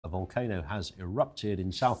A volcano has erupted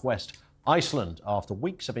in southwest Iceland after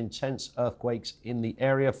weeks of intense earthquakes in the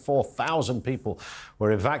area. 4,000 people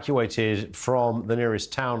were evacuated from the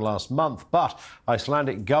nearest town last month, but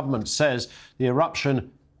Icelandic government says the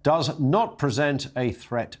eruption does not present a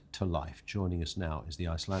threat to life. Joining us now is the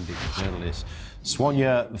Icelandic journalist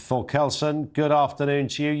Sonja Thorkelson. Good afternoon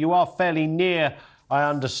to you. You are fairly near, I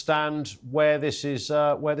understand, where this is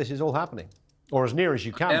all happening, or as near as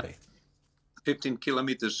you can be. 15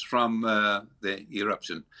 kilometers from the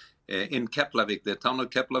eruption in Keflavik, the town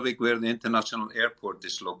of Keflavik, where the international airport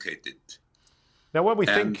is located. Now, when we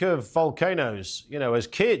think of volcanoes, as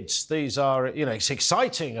kids, these are, it's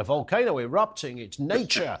exciting, a volcano erupting, it's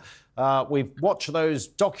nature. We've watched those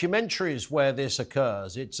documentaries where this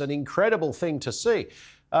occurs. It's an incredible thing to see.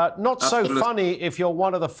 Not Absolutely. So funny if you're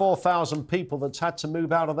one of the 4,000 people that's had to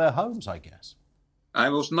move out of their homes, I guess. I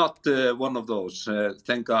was not one of those,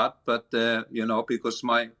 thank God, but, because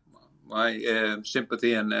my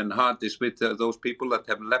sympathy and heart is with those people that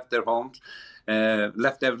have left their homes,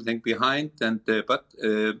 left everything behind, and but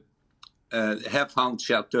have found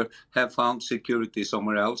shelter, have found security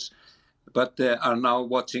somewhere else, but are now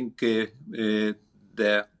watching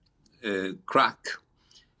the crack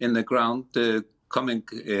in the ground coming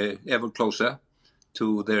ever closer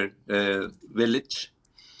to their village.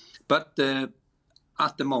 But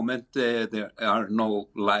at the moment, there are no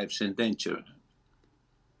lives in danger.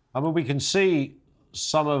 I mean, we can see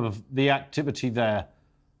some of the activity there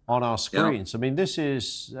on our screens. Yeah. I mean, this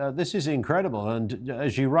is incredible. And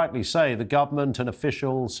as you rightly say, the government and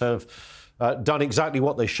officials have done exactly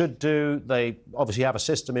what they should do. They obviously have a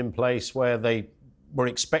system in place where they were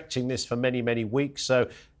expecting this for many, many weeks. So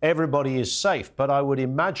everybody is safe. But I would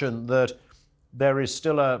imagine that there is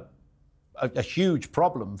still a huge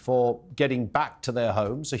problem for getting back to their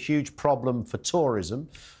homes, a huge problem for tourism.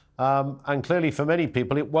 And clearly for many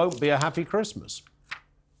people, it won't be a happy Christmas.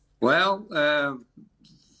 Well,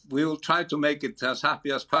 we will try to make it as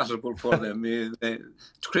happy as possible for them.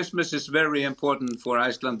 Christmas is very important for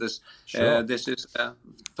Icelanders. Sure. This is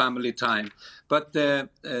family time. But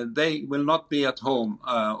they will not be at home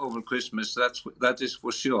over Christmas, that is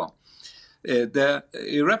for sure. The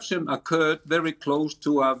eruption occurred very close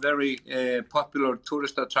to a very popular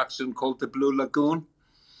tourist attraction called the Blue Lagoon.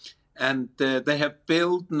 And they have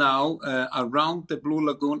built now around the Blue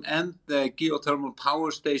Lagoon and the geothermal power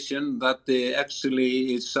station that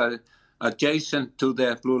actually is adjacent to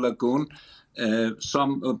the Blue Lagoon,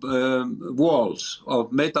 some walls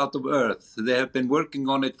made out of earth. They have been working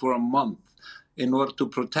on it for a month in order to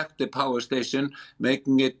protect the power station,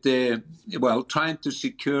 making it, trying to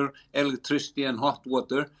secure electricity and hot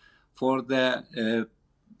water for the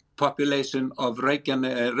population of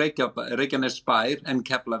Reykjanes and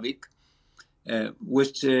Keflavik,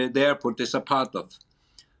 which the airport is a part of.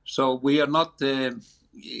 So we are not in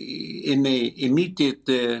the immediate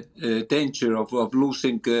danger of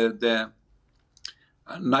losing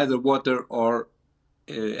neither water or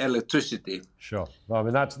electricity. Sure. Well, I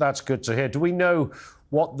mean, that's good to hear. Do we know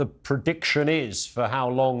what the prediction is for how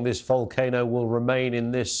long this volcano will remain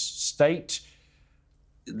in this state?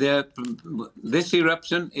 This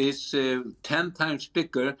eruption is 10 times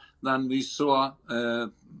bigger than we saw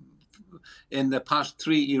in the past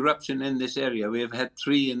 3 eruptions in this area. We have had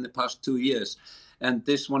 3 in the past 2 years, and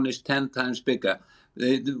this one is 10 times bigger,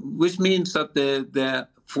 which means that the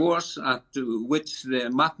force at which the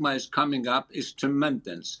magma is coming up is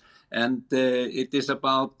tremendous, and it is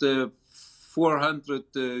about 400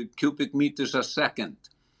 cubic meters a second.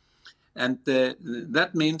 And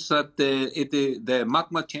that means that the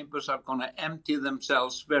magma chambers are going to empty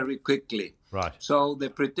themselves very quickly. Right. So the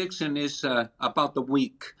prediction is about a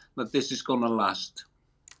week that this is going to last.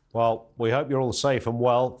 Well, we hope you're all safe and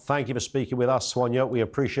well. Thank you for speaking with us, Sonja. We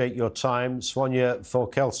appreciate your time. Sonja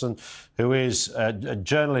Thorkelson, who is a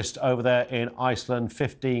journalist over there in Iceland,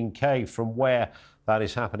 15K from where that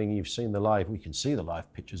is happening. You've seen we can see the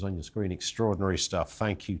live pictures on your screen. Extraordinary stuff.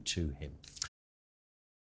 Thank you to him.